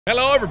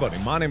Hello everybody,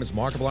 my name is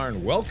Markiplier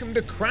and welcome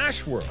to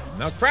Crashworld.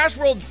 Now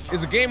Crashworld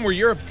is a game where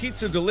you're a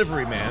pizza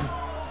delivery man.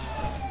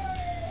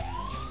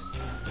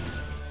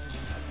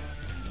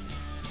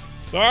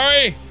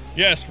 Sorry?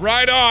 Yes,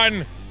 right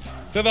on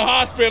to the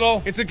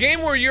hospital. It's a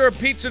game where you're a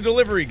pizza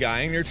delivery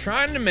guy and you're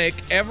trying to make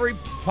every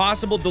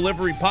possible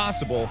delivery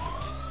possible.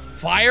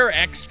 Fire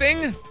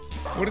exting?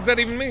 What does that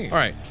even mean?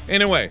 Alright,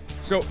 anyway,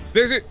 so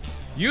there's a-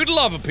 you'd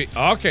love a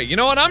pizza. Okay, you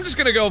know what, I'm just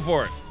gonna go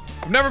for it.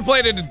 I've never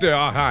played it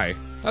hi.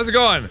 How's it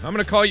going? I'm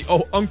gonna call you-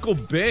 oh, Uncle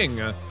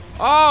Bing.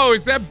 Oh,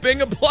 is that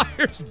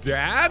Bingaplier's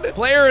dad?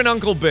 Player and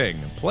Uncle Bing.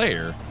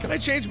 Player? Can I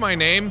change my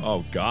name?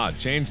 Oh god,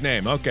 change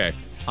name, okay.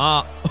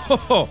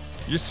 Oh,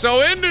 you're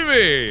so into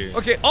me!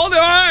 Okay,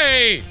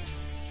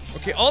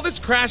 all this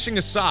crashing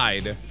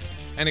aside,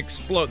 and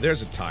explode-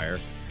 there's a tire.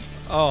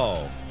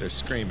 Oh, they're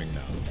screaming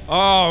now.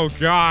 Oh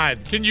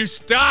god, can you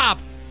stop?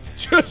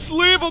 Just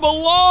leave him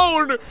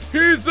alone!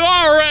 He's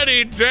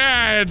already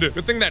dead!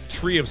 Good thing that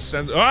tree of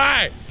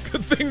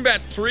Good thing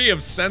that tree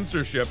of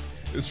censorship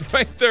is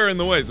right there in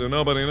the way so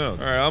nobody knows.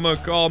 Alright, I'm gonna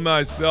call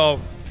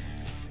myself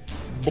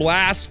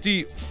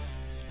Blasty.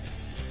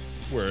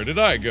 Where did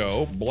I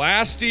go?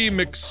 Blasty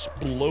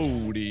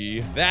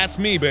McSplody. That's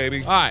me,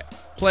 baby. Alright,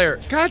 player.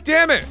 God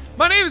damn it!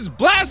 My name is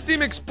Blasty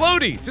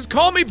McSplody! Just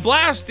call me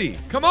Blasty!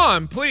 Come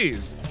on,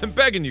 please. I'm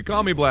begging you,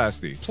 call me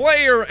Blasty.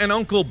 Player and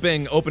Uncle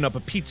Bing open up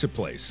a pizza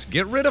place.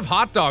 Get rid of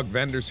hot dog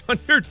vendors on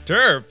your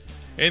turf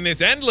in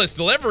this endless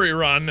delivery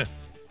run.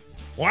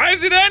 Why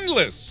is it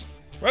endless?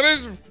 I'm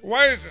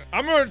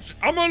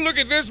gonna look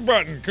at this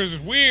button, cause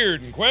it's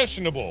weird and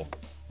questionable.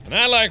 And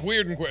I like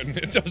weird and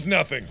it does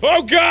nothing.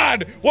 Oh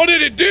god! What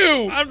did it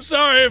do? I'm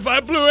sorry if I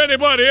blew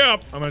anybody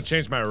up. I'm gonna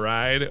change my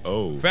ride.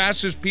 Oh.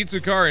 Fastest pizza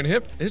car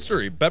in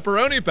history,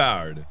 pepperoni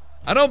powered.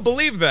 I don't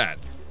believe that.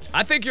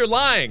 I think you're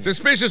lying.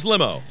 Suspicious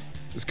limo.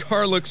 This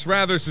car looks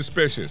rather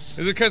suspicious.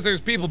 Is it because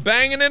there's people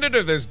banging in it,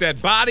 or there's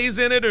dead bodies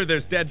in it, or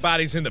there's dead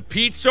bodies in the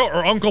pizza,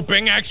 or Uncle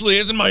Bing actually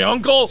isn't my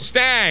uncle?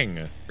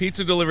 Stang!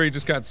 Pizza delivery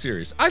just got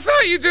serious. I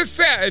thought you just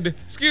said,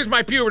 excuse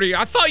my puberty,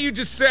 I thought you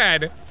just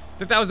said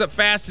that that was the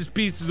fastest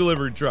pizza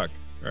delivery truck.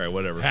 Alright,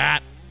 whatever.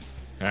 Hat.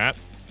 Hat.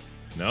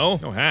 No?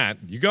 No hat.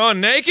 You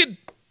going naked?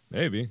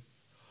 Maybe.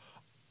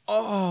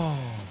 Oh.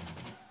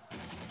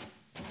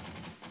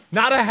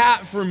 Not a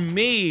hat for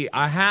me,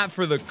 a hat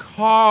for the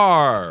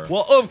car.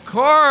 Well, of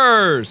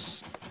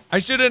course. I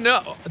should've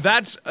known.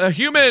 That's a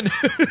human.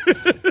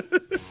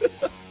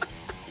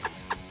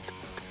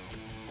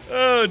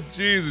 Oh,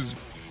 Jesus.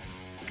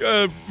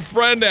 Got a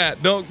friend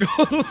hat. Don't go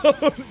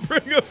alone.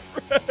 Bring a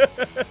friend.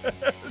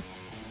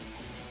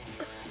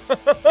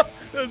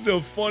 That's the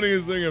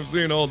funniest thing I've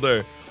seen all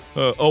day.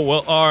 Oh,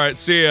 well, all right.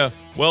 See ya.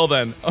 Well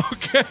then.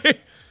 Okay.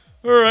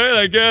 All right,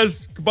 I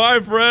guess. Goodbye,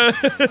 friend.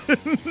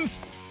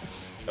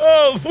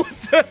 Oh, what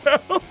the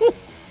hell?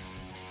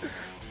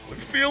 I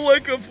feel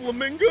like a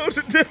flamingo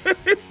today.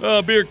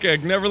 Beer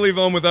keg. Never leave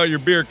home without your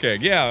beer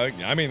keg. Yeah,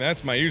 I mean,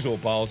 that's my usual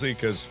policy,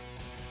 because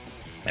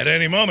at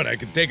any moment I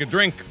could take a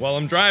drink while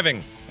I'm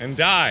driving and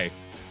die.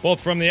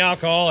 Both from the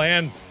alcohol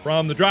and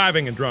from the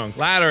driving and drunk.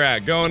 Ladder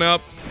act, going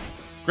up.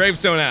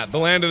 Gravestone at, the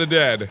land of the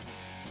dead.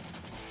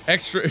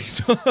 Extra,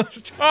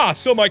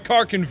 so my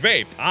car can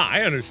vape.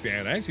 I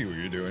understand. I see what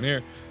you're doing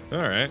here.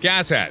 Alright.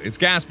 Gas hat. It's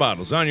gas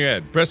bottles on your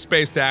head. Press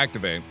space to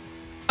activate.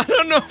 I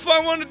don't know if I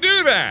want to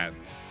do that.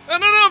 I don't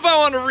know if I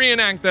want to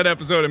reenact that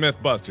episode of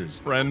Mythbusters.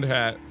 Friend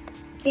hat.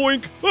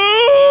 Boink.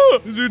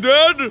 Ah! Is he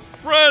dead?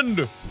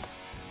 Friend.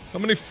 How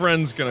many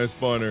friends can I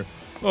spawn here?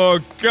 Oh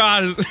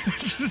god.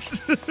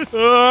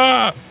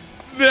 Ah!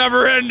 It's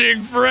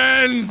never-ending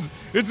friends.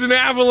 It's an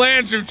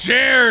avalanche of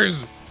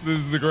chairs. This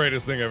is the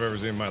greatest thing I've ever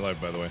seen in my life,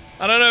 by the way.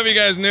 I don't know if you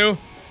guys knew,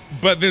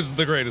 but this is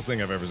the greatest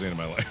thing I've ever seen in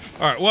my life.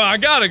 All right, well, I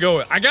gotta go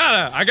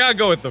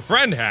with the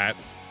friend hat.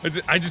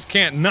 I just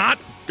can't not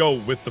go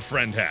with the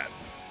friend hat.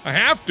 I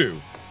have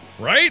to,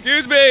 right?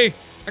 Excuse me.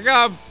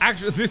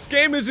 Actually, this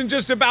game isn't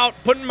just about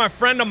putting my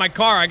friend on my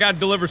car. I gotta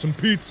deliver some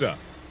pizza.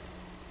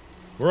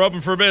 We're open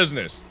for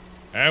business.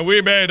 And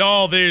we made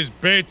all these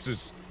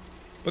pizzas.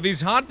 But these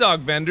hot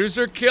dog vendors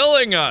are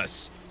killing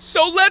us.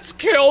 So let's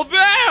kill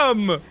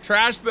them!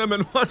 Trash them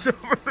and watch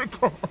over the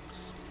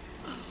corpse.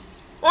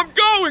 I'm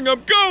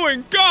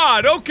going!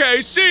 God! Okay,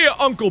 see ya,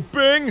 Uncle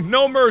Bing!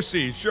 No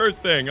mercy, sure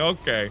thing,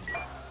 okay.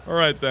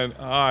 Alright then,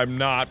 I'm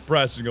not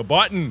pressing a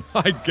button,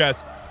 I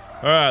guess.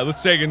 Alright,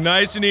 let's take it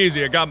nice and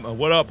easy. I got my-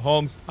 what up,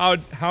 Holmes? How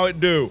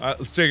it do?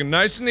 Let's take it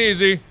nice and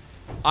easy.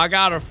 I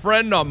got a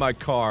friend on my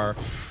car.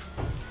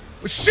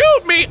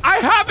 Shoot me! I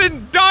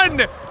haven't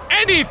done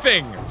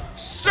anything!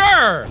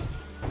 Sir!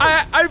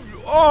 I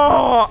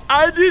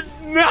did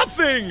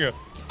nothing!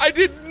 I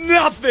did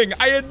nothing!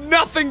 I had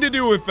nothing to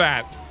do with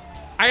that!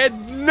 I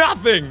had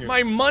nothing!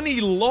 My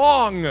money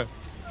long!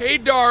 Hey,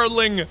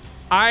 darling,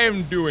 I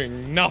am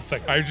doing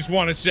nothing. I just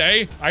want to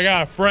say, I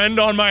got a friend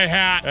on my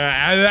hat,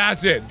 and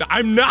that's it.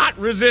 I'm not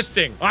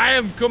resisting. I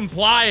am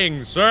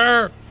complying,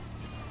 sir.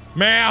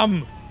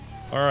 Ma'am.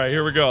 Alright,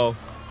 here we go.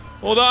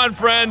 Hold on,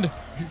 friend.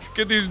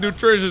 Get these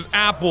nutritious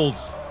apples.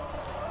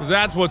 Because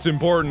that's what's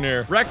important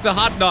here. Wreck the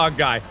hot dog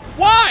guy.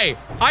 Why?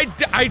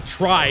 I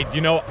tried,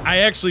 you know, I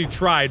actually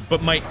tried,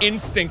 but my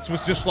instincts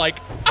was just like,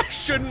 I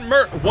shouldn't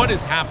What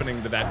is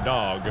happening to that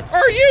dog?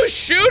 Are you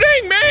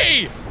shooting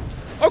me?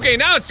 Okay,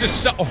 now it's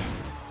just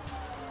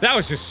that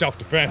was just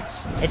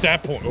self-defense at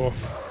that point.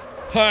 Oof.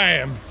 I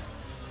am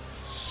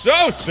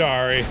so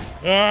sorry.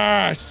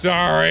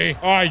 Sorry.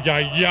 Ay,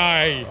 ay,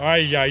 ay.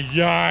 Ay, ay,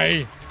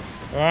 ay.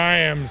 I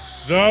am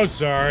so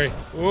sorry.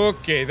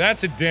 Okay,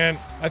 that's a dent.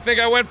 I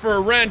think I went for a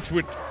wrench,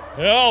 which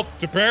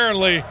helped,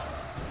 apparently.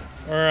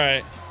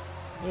 Alright.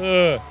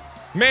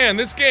 Man,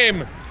 this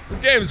game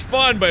is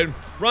fun, but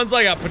runs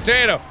like a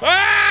potato.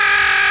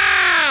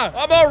 Ah!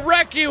 I'm gonna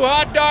wreck you,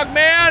 hot dog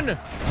man!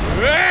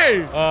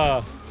 Hey!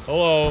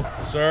 Hello,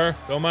 sir.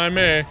 Don't mind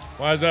me.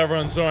 Why is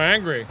everyone so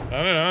angry? I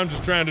don't know, I'm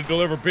just trying to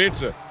deliver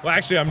pizza. Well,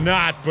 actually, I'm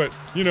not, but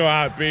you know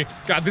how it be.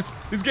 God, this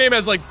game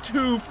has like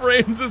 2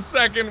 frames a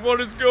second. What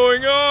is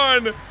going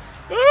on?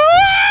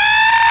 Ah!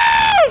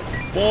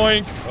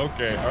 Boink.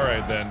 Okay,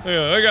 alright then.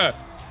 Yeah, I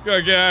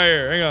gotta get out of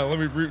here. Hang on, let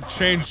me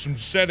change some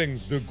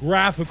settings. The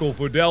graphical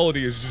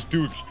fidelity is just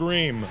too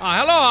extreme.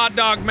 Hello, hot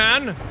dog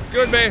man.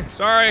 Excuse me.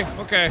 Sorry.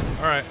 Okay,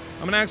 alright.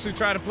 I'm gonna actually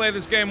try to play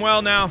this game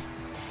well now.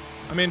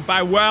 I mean,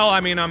 by well, I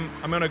mean I'm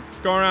gonna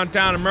go around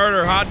town and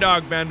murder hot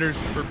dog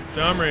vendors for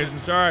some reason.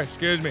 Sorry,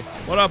 excuse me.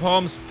 What up,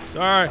 Holmes?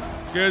 Sorry,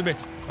 excuse me.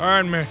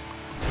 Pardon me.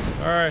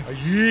 Sorry.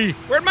 Yee.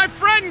 Where'd my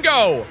friend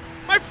go?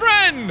 My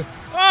friend!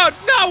 Oh,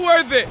 it's not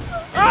worth it!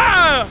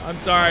 Ah! I'm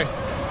sorry.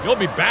 You'll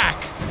be back.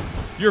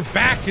 Your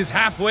back is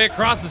halfway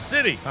across the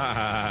city.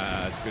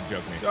 That's a good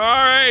joke, mate.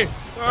 Sorry!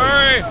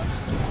 Sorry!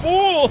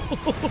 Fool!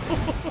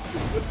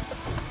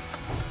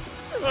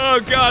 Oh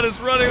god, it's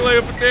running like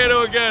a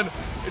potato again.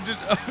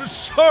 I'm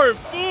sorry,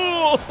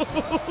 fool!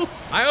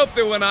 I hope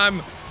that when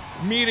I'm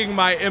meeting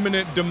my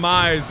imminent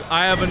demise,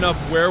 I have enough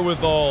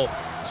wherewithal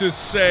to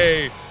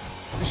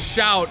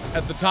shout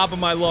at the top of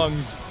my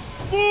lungs,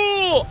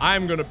 fool!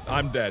 I'm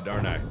dead,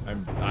 aren't I?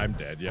 I'm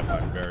dead, yep,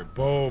 I'm very,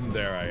 boom,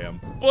 there I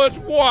am. But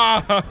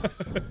why?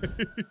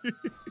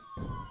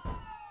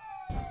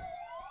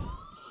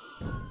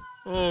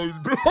 Oh,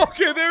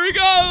 okay, there he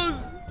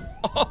goes!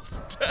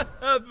 Off to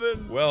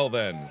heaven. Well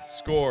then,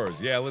 scores.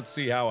 Yeah, let's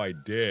see how I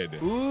did.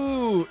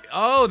 Ooh,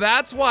 oh,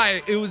 that's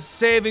why it was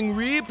saving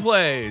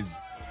replays.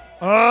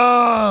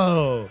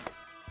 Oh.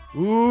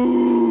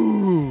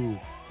 Ooh.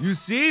 You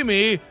see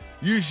me.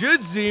 You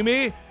should see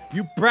me.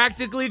 You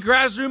practically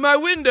crashed through my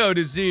window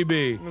to see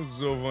me. This is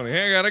so funny.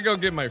 Hey, I gotta go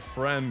get my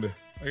friend.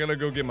 I gotta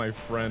go get my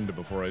friend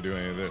before I do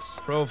any of this.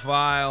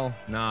 Profile.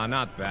 Nah,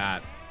 not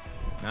that.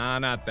 Nah,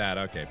 not that.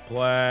 Okay,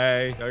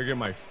 play. Gotta get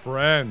my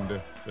friend.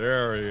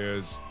 There he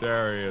is.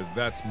 There he is.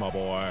 That's my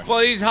boy. Well,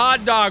 these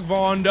hot dog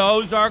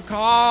vondos are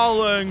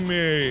calling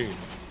me.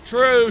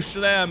 Troosh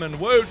them and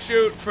woot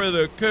shoot for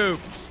the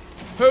coops.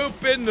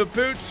 Hoop in the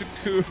boots and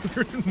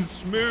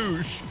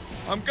smoosh.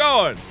 I'm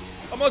going.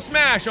 I'm gonna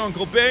smash,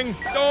 Uncle Bing.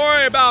 Don't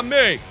worry about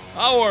me.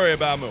 I'll worry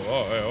about me.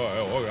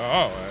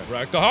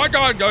 Wreck the hot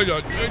dog.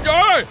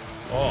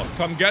 Oh,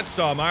 come get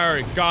some. I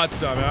already got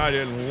some and I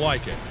didn't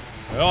like it.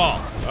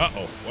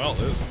 Uh-oh. Well,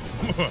 this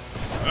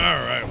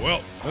alright,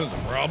 well, this is a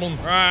problem.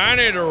 Alright, I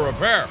need a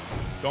repair.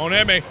 Don't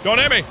hit me. Don't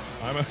hit me.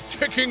 I'm a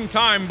ticking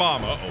time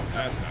bomb. Uh-oh,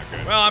 that's not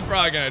good. Well, I'm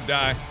probably gonna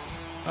die.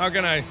 How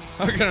can I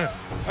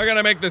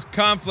make this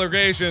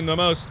conflagration the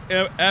most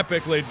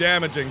epically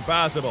damaging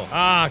possible?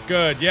 Ah,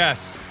 good,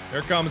 yes.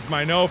 Here comes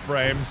my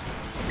no-frames.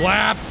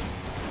 Blap!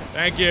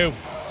 Thank you.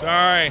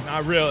 Sorry.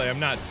 Not really. I'm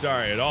not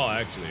sorry at all,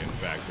 actually. In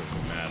fact, of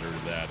the matter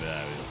that,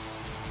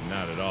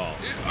 not at all.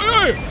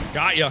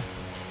 Got ya.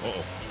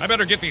 Uh-oh. I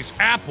better get these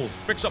apples,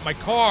 fix up my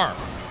car.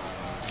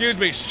 Excuse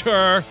me,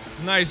 sir.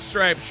 Nice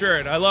striped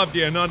shirt. I loved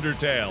you in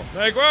Undertale.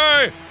 Make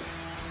way!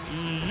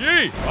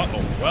 Yee!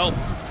 Uh-oh. Well,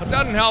 it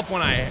doesn't help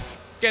when I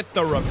get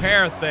the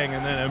repair thing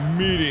and then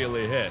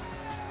immediately hit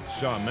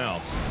something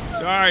else.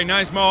 Sorry,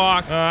 nice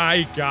mohawk.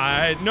 I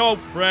got no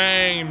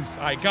frames.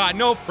 I got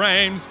no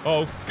frames.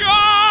 Oh,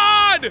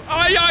 God!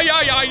 Ay, ay,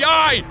 ay, ay,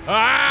 ay!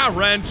 Ah,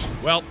 wrench.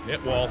 Well,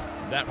 hit wall.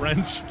 That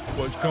wrench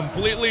was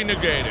completely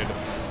negated.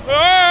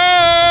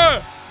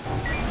 Ah!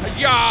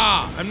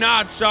 Yeah, I'm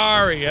not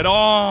sorry at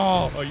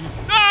all. Oh,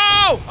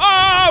 no!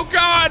 Oh,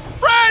 God!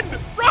 Friend!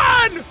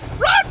 Run!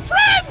 Run,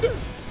 friend!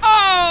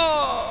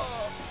 Oh!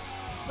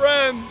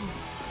 Friend!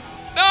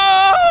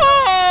 No!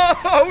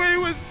 He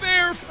was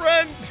there,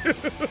 friend!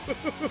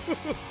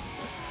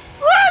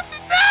 Friend,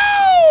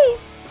 no!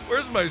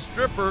 Where's my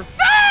stripper?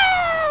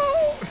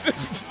 No!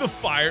 The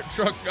fire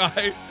truck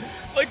guy.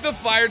 Like, the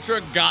fire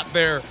truck got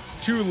there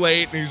too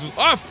late, and he's just,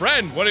 oh,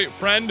 friend! What are you,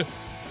 friend?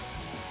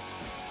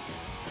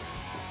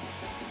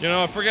 You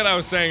know, I forget I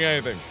was saying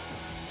anything.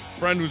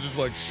 Friend was just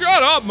like,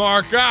 shut up,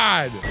 Mark,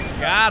 God!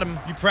 Got him.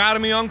 You proud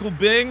of me, Uncle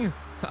Bing?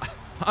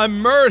 I'm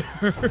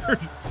murdered.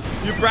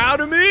 You proud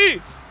of me?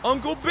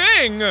 Uncle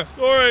Bing!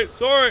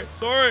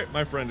 Sorry.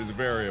 My friend is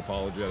very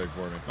apologetic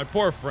for me. My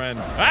poor friend.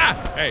 Ah!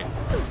 Hey,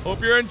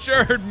 hope you're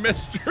insured,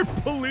 Mr.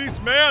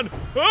 Policeman.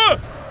 Ah!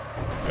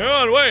 Hang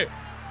on, wait.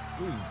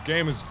 This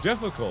game is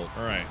difficult.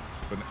 All right,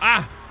 but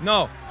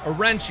no. A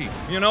wrenchy.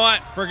 You know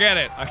what? Forget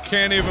it. I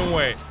can't even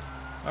wait.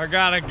 I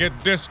gotta get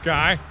this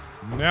guy.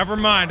 Never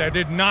mind, I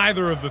did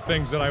neither of the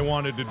things that I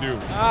wanted to do.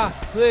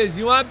 Please,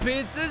 you want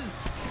pizzas?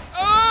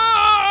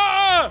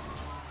 Ah!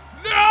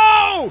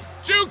 No!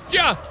 Juke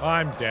ya!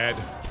 I'm dead.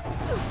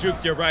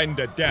 Juke you right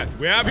into death.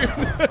 We have you.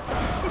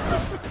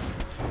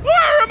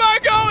 Where am I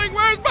going?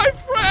 Where's my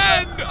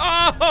friend?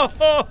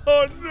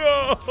 Oh,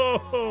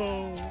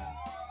 no!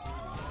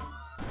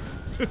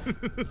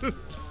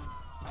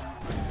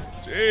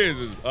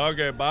 Jesus.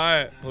 Okay,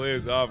 bye,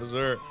 please,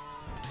 officer.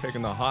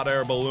 Taking the hot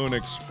air balloon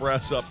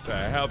express up to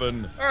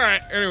heaven. All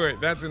right, anyway,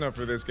 that's enough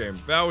for this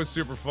game. That was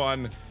super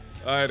fun.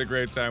 I had a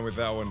great time with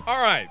that one.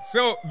 All right,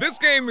 so this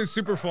game is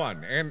super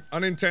fun and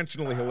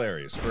unintentionally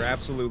hilarious, or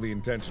absolutely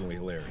intentionally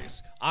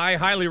hilarious. I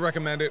highly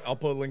recommend it. I'll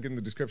put a link in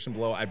the description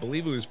below. I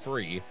believe it was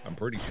free, I'm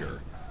pretty sure.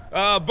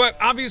 But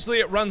obviously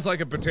it runs like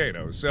a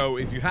potato, so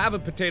if you have a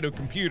potato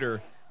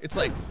computer, it's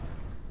like,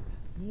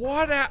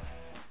 what,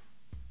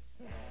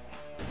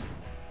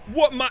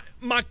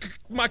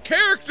 my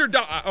character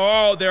died.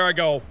 Oh, there I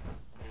go.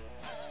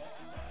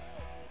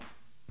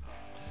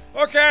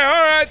 Okay,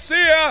 alright,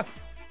 see ya!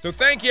 So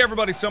thank you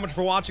everybody so much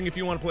for watching. If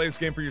you want to play this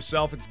game for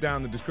yourself, it's down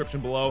in the description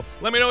below.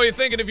 Let me know what you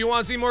think, and if you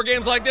want to see more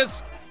games like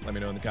this, let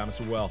me know in the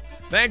comments as well.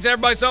 Thanks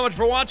everybody so much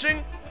for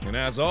watching, and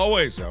as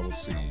always, I will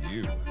see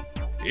you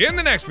in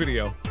the next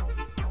video.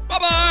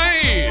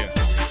 Bye-bye!